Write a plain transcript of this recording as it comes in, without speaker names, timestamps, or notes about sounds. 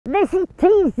This is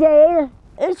Teesdale.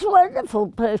 It's a wonderful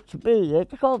place to be.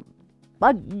 It's got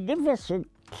magnificent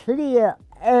clear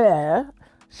air,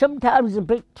 sometimes a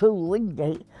bit too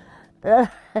windy.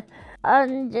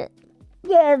 And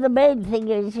yeah, the main thing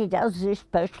is it has this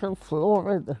special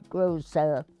flora that grows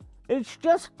there. It's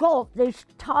just got this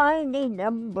tiny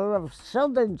number of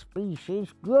southern species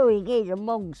growing in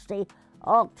amongst the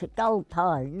Arctic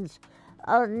alpines,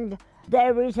 and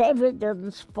there is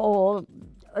evidence for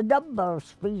a number of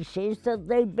species that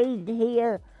they've been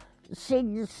here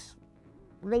since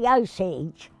the Ice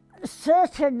Age.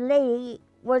 Certainly,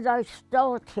 when I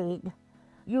started,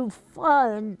 you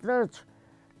find that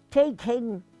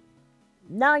taking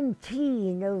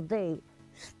 19 of the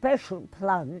special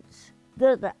plants,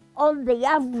 that on the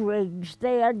average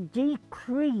they are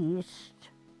decreased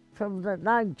from the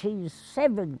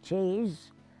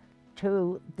 1970s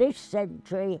to this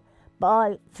century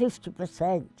by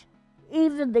 50%.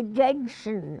 Even the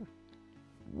gentian,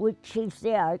 which is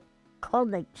the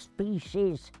iconic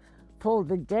species for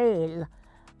the Dale,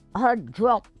 had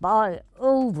dropped by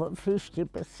over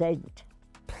 50%.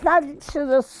 Plants are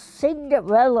the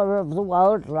Cinderella of the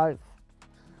wildlife.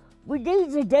 We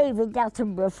need a David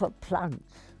Attenborough for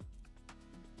plants.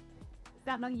 Is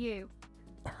that not you?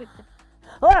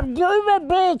 Oh, I'm doing my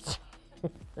bit.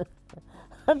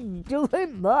 I'm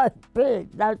doing my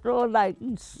bit, that's all I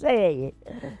can say.